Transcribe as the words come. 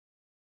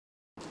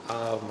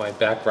My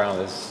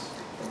background is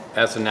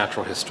as a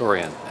natural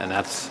historian, and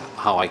that's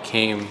how I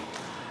came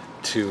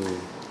to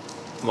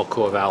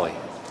Makua Valley,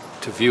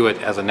 to view it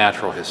as a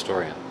natural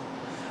historian,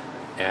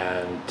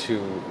 and to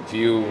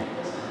view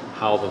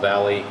how the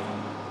valley,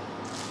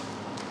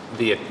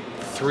 the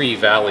three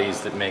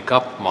valleys that make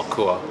up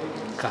Makua,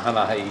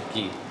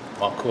 Kahanahaiki,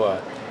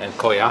 Makua, and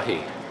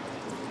Koiahi,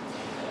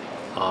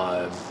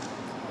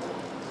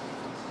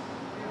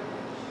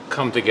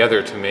 come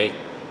together to make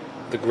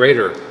the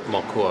greater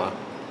Makua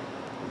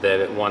that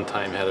at one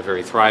time had a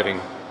very thriving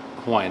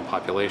Hawaiian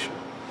population.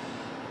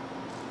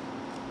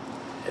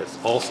 It's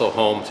also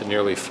home to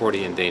nearly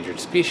 40 endangered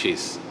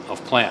species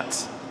of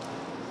plants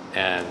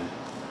and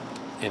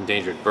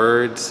endangered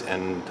birds,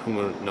 and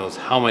who knows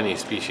how many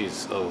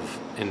species of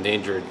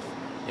endangered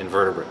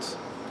invertebrates.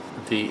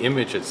 The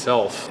image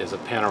itself is a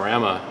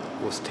panorama,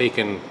 was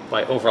taken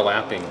by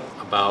overlapping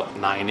about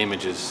 9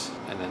 images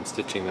and then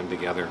stitching them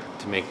together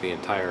to make the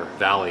entire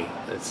valley.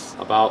 It's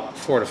about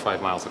 4 to 5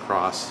 miles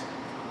across.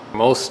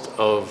 Most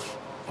of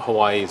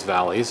Hawaii's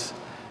valleys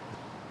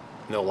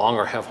no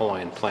longer have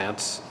Hawaiian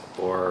plants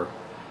or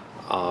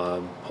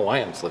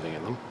Hawaiians living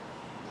in them.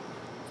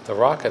 The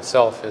rock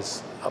itself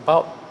is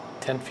about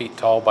 10 feet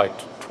tall by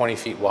 20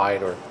 feet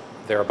wide or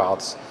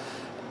thereabouts,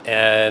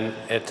 and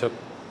it took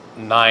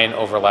 9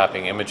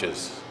 overlapping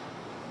images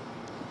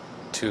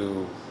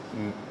to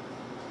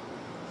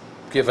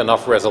give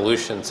enough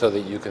resolution so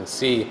that you can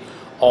see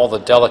all the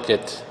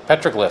delicate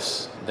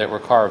petroglyphs that were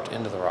carved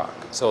into the rock.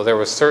 So there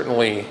was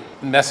certainly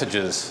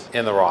messages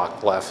in the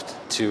rock left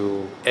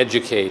to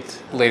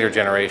educate later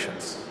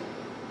generations.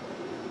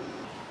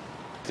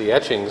 The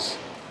etchings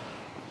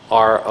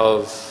are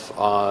of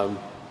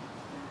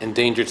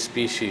endangered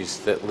species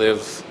that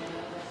live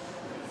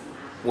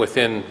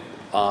within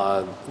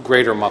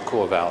greater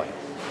Makua Valley.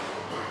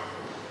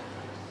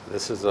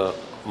 This is a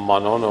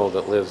monono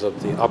that lives up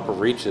the upper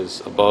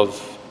reaches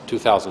above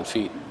 2,000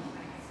 feet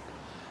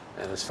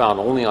and is found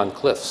only on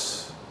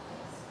cliffs.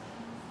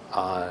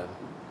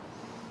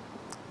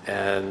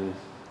 And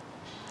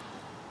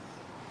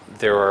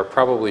there are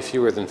probably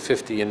fewer than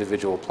 50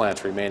 individual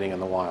plants remaining in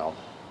the wild.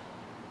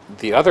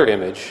 The other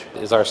image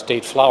is our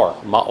state flower,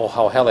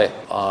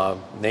 Ma'ohauhele,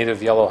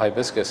 native yellow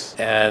hibiscus.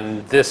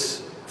 And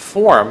this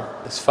form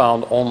is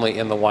found only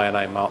in the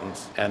Waianae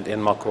Mountains and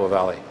in Makua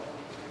Valley.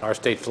 Our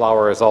state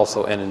flower is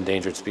also an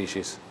endangered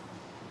species.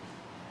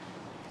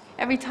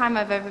 Every time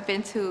I've ever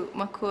been to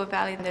Makua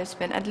Valley, there's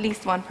been at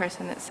least one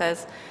person that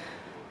says,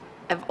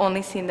 I've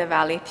only seen the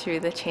valley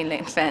through the chain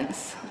link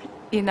fence.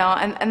 You know,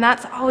 and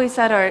that's always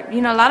said, or,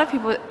 you know, a lot of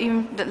people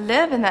even that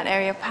live in that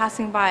area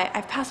passing by,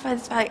 I pass by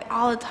this valley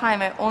all the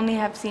time, I only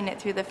have seen it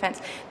through the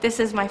fence. This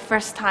is my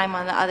first time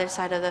on the other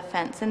side of the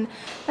fence. And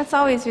that's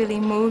always really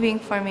moving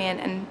for me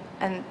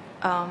and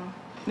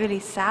really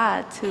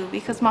sad too,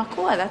 because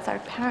Makua, that's our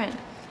parent.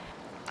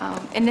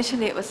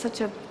 Initially it was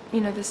such a, you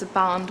know, this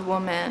bound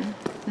woman,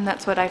 and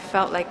that's what I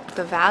felt like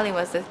the valley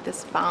was,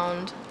 this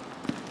bound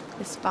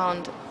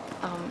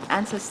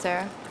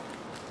ancestor.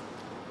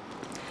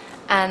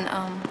 And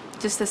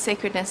just the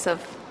sacredness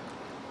of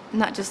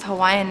not just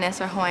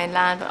Hawaiianness or Hawaiian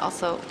land, but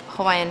also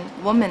Hawaiian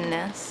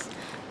womanness,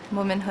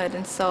 womanhood.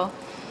 And so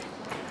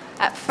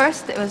at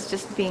first it was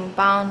just being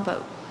bound,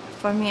 but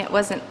for me it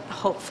wasn't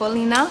hopeful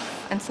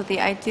enough. And so the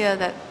idea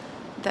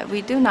that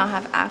we do now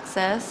have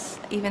access,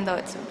 even though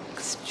it's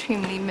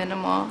extremely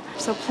minimal.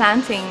 So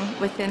planting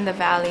within the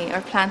valley,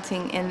 or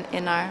planting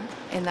in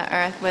the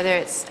earth, whether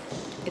it's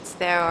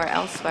there or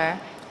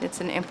elsewhere, it's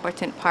an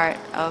important part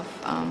of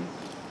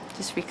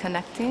just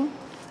reconnecting.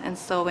 And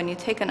so when you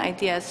take an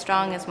idea as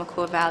strong as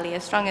Makua Valley,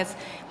 as strong as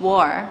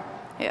war,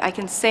 I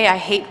can say I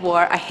hate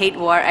war, I hate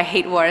war, I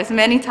hate war as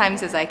many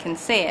times as I can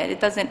say it.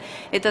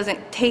 It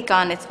doesn't take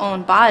on its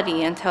own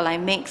body until I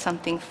make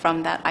something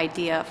from that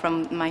idea,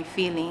 from my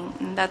feeling.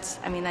 And that's,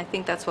 I mean, I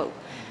think that's what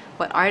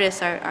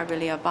artists are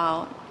really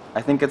about.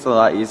 I think it's a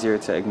lot easier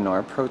to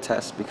ignore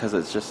protest because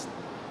it's just,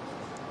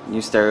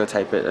 you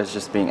stereotype it as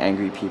just being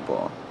angry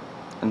people.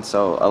 And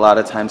so a lot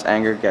of times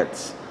anger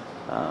gets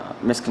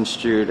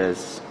misconstrued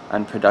as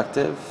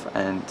unproductive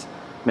and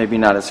maybe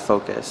not as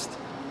focused.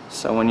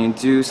 So when you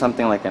do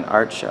something like an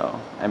art show,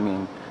 I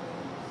mean,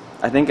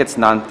 I think it's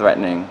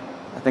non-threatening.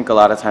 I think a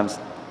lot of times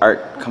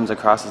art comes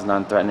across as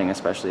non-threatening,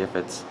 especially if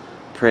it's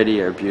pretty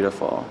or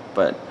beautiful.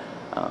 But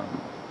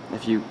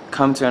if you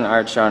come to an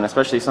art show, and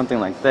especially something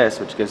like this,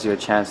 which gives you a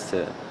chance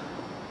to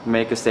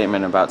make a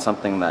statement about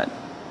something that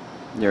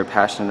you're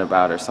passionate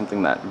about or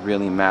something that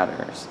really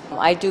matters.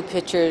 I do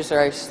pictures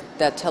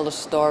that tell a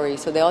story.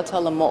 So they all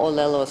tell a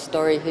mo'olelo, a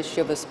story,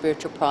 history of a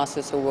spiritual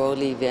process, a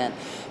worldly event.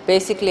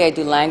 Basically, I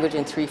do language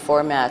in 3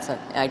 formats.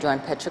 I draw in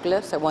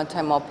petroglyphs. At one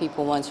time, all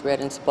people once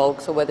read and spoke.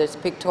 So whether it's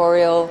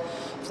pictorial,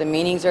 if the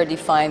meanings are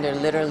defined, or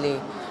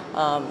literally.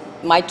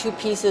 My 2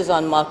 pieces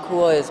on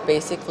Makua is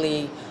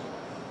basically,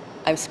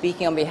 I'm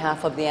speaking on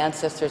behalf of the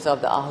ancestors of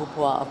the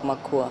Ahupua of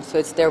Makua. So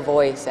it's their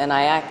voice. And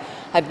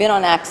I've been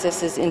on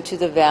accesses into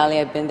the valley.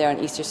 I've been there on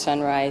Easter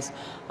sunrise.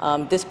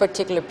 This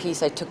particular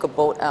piece, I took a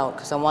boat out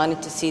because I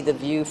wanted to see the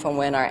view from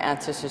when our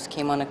ancestors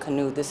came on a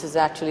canoe. This is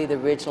actually the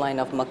ridgeline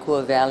of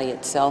Makua Valley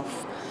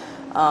itself.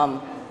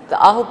 The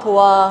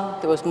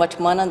Ahupua, there was much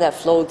mana that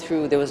flowed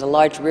through. There was a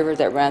large river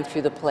that ran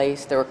through the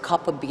place. There were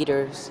kapa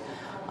beaters.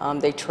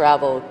 They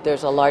traveled.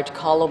 There's a large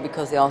kalo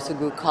because they also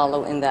grew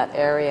kalo in that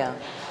area.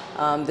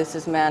 This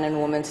is man and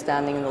woman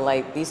standing in the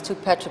light. These two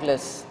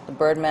petroglyphs, the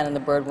birdman and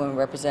the birdwoman,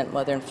 represent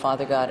mother and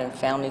father god and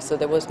family. So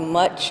there was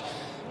much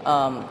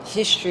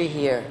history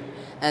here.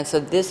 And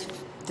so this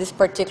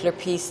particular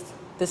piece,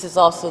 this is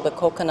also the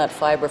coconut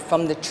fiber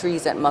from the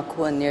trees at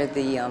Makua near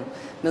the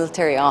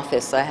military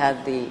office. I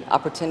had the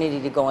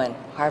opportunity to go and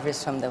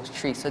harvest from those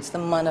trees. So it's the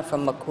mana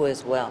from Makua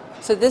as well.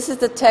 So this is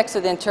the text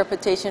or the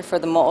interpretation for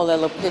the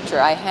mo'olelo picture.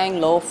 I hang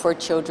low for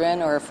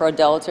children or for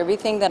adults.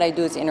 Everything that I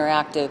do is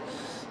interactive.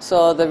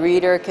 So the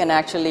reader can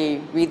actually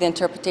read the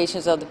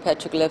interpretations of the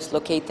petroglyphs,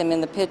 locate them in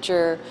the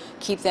picture,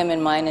 keep them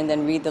in mind, and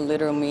then read the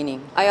literal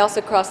meaning. I also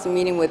crossed the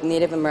meaning with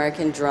Native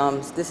American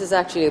drums. This is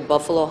actually a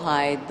buffalo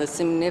hide. The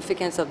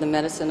significance of the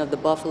medicine of the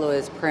buffalo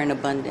is prayer and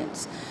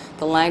abundance.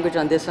 The language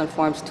on this one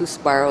forms two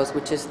spirals,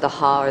 which is the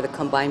ha, or the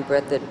combined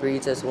breath that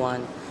breathes as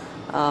one.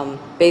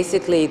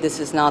 Basically, this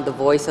is now the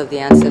voice of the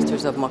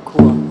ancestors of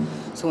Makua.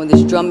 So when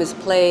this drum is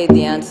played,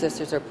 the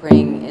ancestors are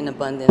praying in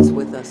abundance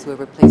with us,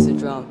 whoever plays the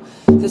drum.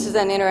 This is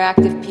an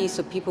interactive piece,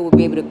 so people will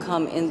be able to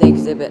come in the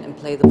exhibit and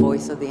play the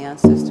voice of the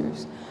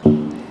ancestors.